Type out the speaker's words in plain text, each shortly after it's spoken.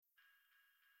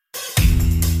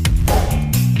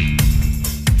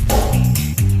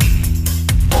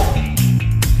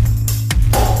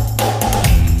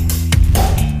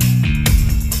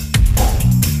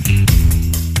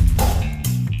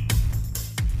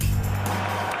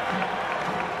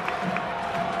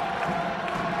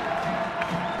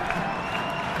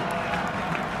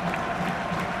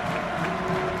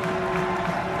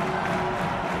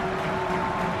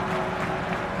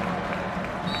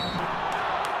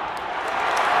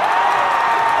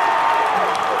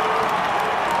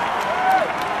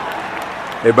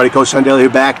Hey everybody, Coach Sundale here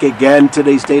back again.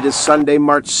 Today's date is Sunday,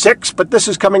 March 6th, but this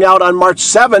is coming out on March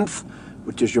 7th,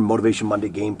 which is your Motivation Monday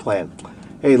game plan.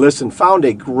 Hey, listen, found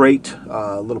a great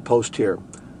little post here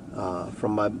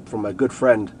from my good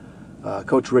friend,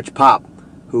 Coach Rich Pop,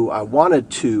 who I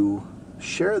wanted to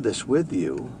share this with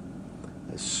you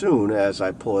as soon as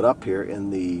I pull it up here in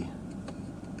the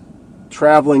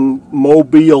traveling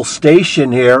mobile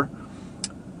station here.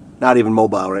 Not even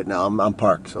mobile right now. I'm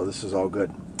parked, so this is all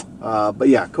good. But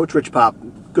yeah, Coach Rich Pop,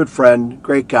 good friend,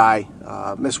 great guy.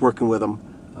 Miss working with him,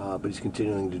 but he's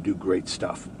continuing to do great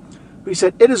stuff. But he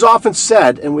said, "It is often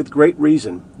said, and with great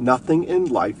reason, nothing in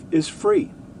life is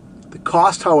free. The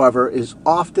cost, however, is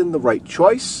often the right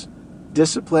choice,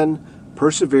 discipline,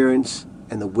 perseverance,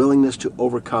 and the willingness to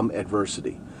overcome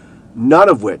adversity, none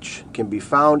of which can be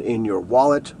found in your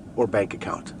wallet or bank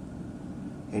account."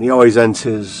 And he always ends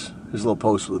his little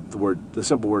post with the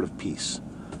simple word of peace.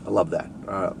 I love that.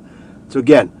 So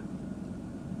again,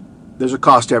 there's a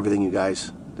cost to everything, you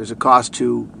guys. There's a cost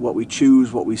to what we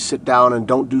choose, what we sit down and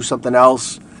don't do something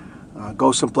else,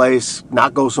 go someplace,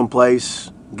 not go someplace,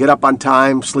 get up on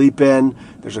time, sleep in.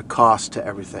 There's a cost to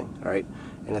everything, right?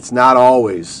 And it's not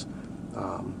always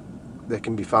that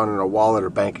can be found in a wallet or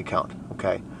bank account,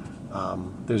 okay?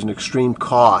 There's an extreme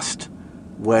cost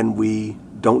when we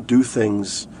don't do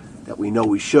things that we know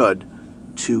we should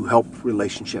to help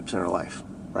relationships in our life,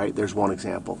 right? There's one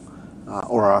example.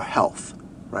 Or our health,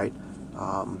 right?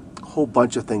 A whole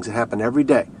bunch of things that happen every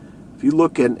day. If you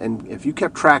look at, and if you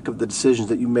kept track of the decisions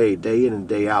that you made day in and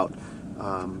day out,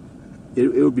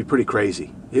 it would be pretty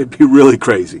crazy. It'd be really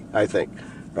crazy, I think,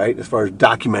 right? As far as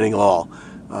documenting all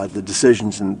the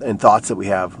decisions and thoughts that we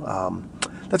have.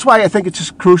 That's why I think it's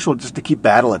just crucial just to keep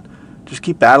battling. Just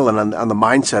keep battling on the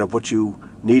mindset of what you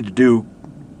need to do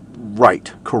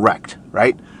right, correct,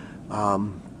 right?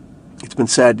 It's been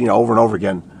said, over and over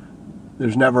again,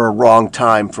 there's never a wrong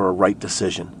time for a right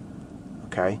decision,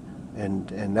 okay?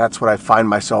 And that's what I find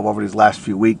myself over these last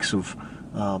few weeks of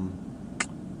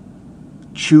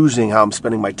choosing how I'm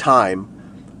spending my time,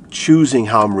 choosing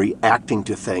how I'm reacting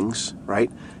to things, right?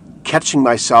 Catching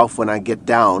myself when I get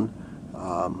down.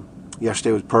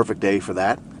 Yesterday was a perfect day for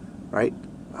that, right?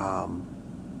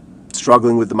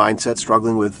 Struggling with the mindset,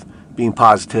 struggling with being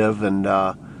positive, and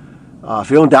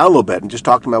feeling down a little bit, and just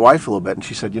talked to my wife a little bit, and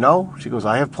she said, she goes,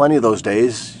 "I have plenty of those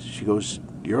days." She goes,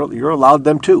 "You're allowed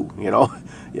them too."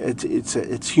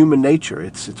 It's human nature.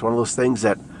 It's one of those things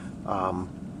that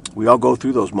we all go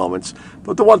through those moments.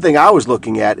 But the one thing I was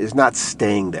looking at is not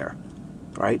staying there,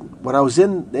 right? When I was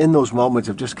in those moments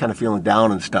of just kind of feeling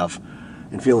down and stuff,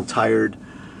 and feeling tired,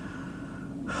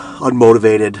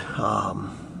 unmotivated,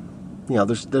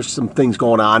 there's some things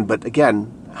going on. But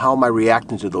again, how am I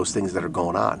reacting to those things that are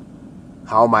going on?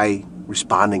 How am I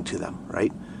responding to them,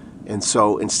 right? And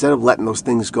so instead of letting those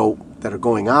things go that are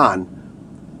going on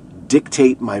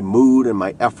dictate my mood and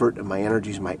my effort and my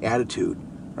energies and my attitude,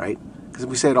 right? Because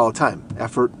we say it all the time,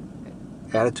 effort,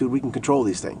 attitude, we can control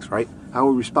these things, right? How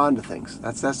we respond to things,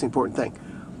 that's the important thing.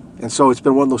 And so it's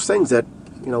been one of those things that,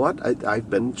 I've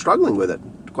been struggling with it,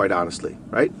 quite honestly,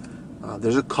 right?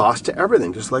 There's a cost to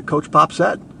everything, just like Coach Pop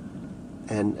said.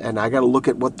 And I got to look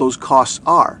at what those costs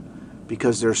are,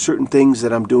 because there are certain things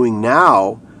that I'm doing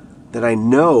now that I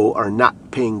know are not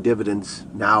paying dividends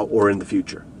now or in the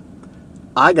future.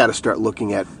 I got to start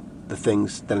looking at the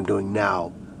things that I'm doing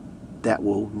now that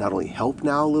will not only help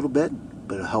now a little bit,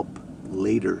 but it'll help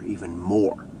later even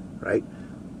more, right?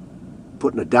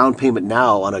 Putting a down payment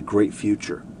now on a great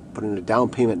future, putting a down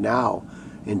payment now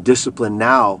and discipline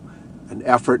now and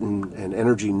effort and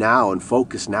energy now and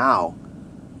focus now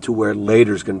to where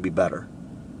later is going to be better,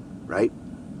 right?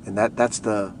 And that's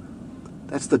the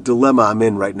dilemma I'm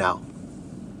in right now.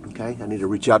 Okay, I need to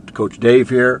reach out to Coach Dave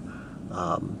here,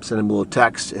 send him a little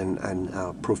text, and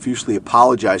profusely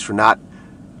apologize for not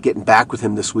getting back with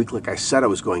him this week like I said I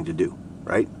was going to do,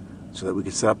 right? So that we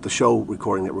could set up the show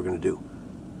recording that we're going to do.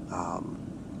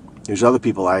 There's other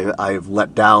people I have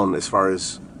let down as far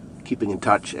as keeping in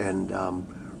touch and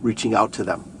reaching out to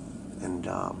them, and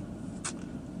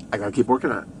I got to keep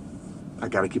working on it. I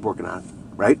got to keep working on it,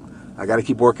 right? I got to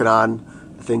keep working on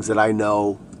the things that I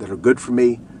know that are good for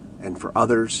me and for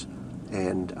others,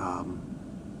 and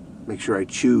make sure I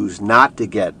choose not to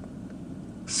get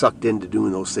sucked into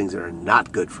doing those things that are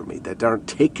not good for me, that aren't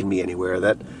taking me anywhere,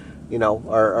 that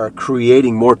are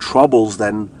creating more troubles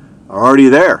than are already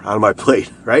there on my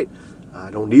plate, right? I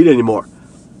don't need any more.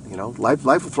 Life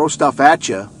will throw stuff at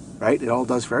you, right? It all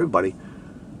does for everybody.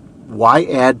 Why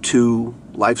add to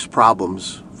life's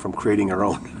problems from creating our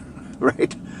own,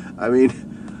 right? I mean,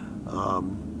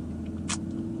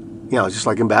 just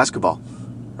like in basketball,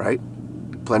 right?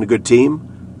 Playing a good team,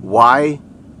 Why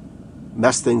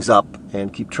mess things up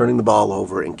and keep turning the ball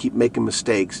over and keep making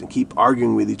mistakes and keep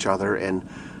arguing with each other and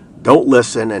don't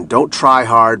listen and don't try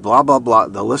hard, blah, blah, blah.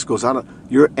 The list goes on.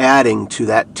 You're adding to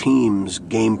that team's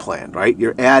game plan, right?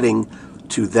 You're adding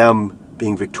to them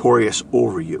being victorious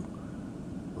over you,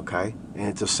 okay? And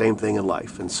it's the same thing in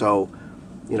life. And so,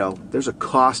 there's a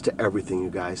cost to everything, you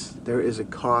guys. There is a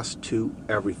cost to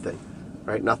everything,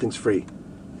 right? Nothing's free.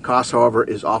 Cost, however,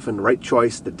 is often the right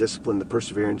choice, the discipline, the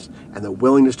perseverance, and the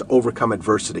willingness to overcome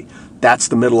adversity. That's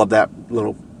the middle of that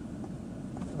little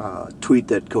tweet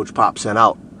that Coach Pop sent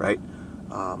out, right?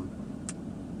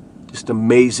 Just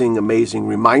amazing, amazing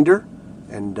reminder.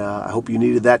 And I hope you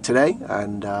needed that today.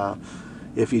 And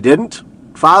if you didn't,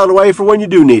 file it away for when you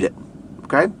do need it.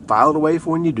 Okay? File it away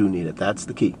for when you do need it. That's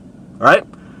the key. All right?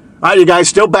 All right, you guys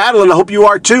still battling. I hope you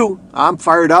are too. I'm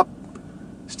fired up.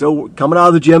 Still coming out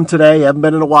of the gym today. Haven't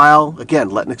been in a while. Again,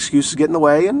 letting excuses get in the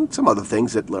way and some other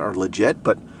things that are legit,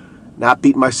 but not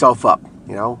beating myself up.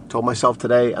 Told myself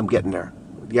today I'm getting there.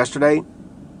 Yesterday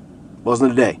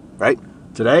wasn't a day, right?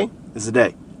 Today is the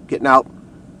day. Getting out,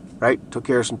 right? Took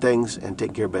care of some things and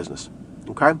taking care of business.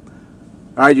 Okay? All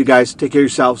right, you guys, take care of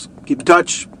yourselves. Keep in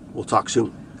touch. We'll talk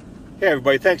soon. Hey,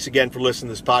 everybody. Thanks again for listening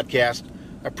to this podcast.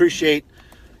 I appreciate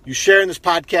you sharing this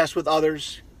podcast with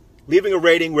others, leaving a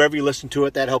rating wherever you listen to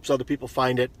it. That helps other people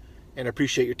find it. And I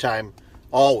appreciate your time,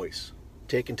 always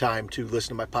taking time to listen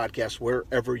to my podcast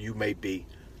wherever you may be.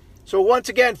 So once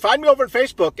again, find me over on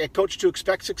Facebook at Coach to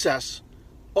Expect Success,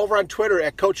 over on Twitter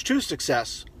at Coach to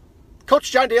Success,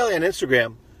 Coach John Daly on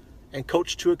Instagram, and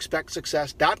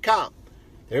CoachToExpectSuccess.com.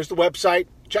 There's the website.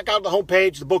 Check out the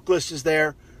homepage. The book list is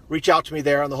there. Reach out to me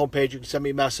there on the homepage. You can send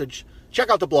me a message. Check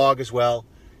out the blog as well.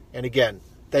 And again,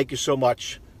 thank you so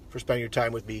much for spending your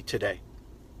time with me today.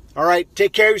 All right,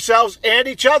 take care of yourselves and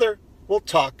each other. We'll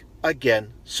talk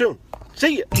again soon.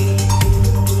 See you.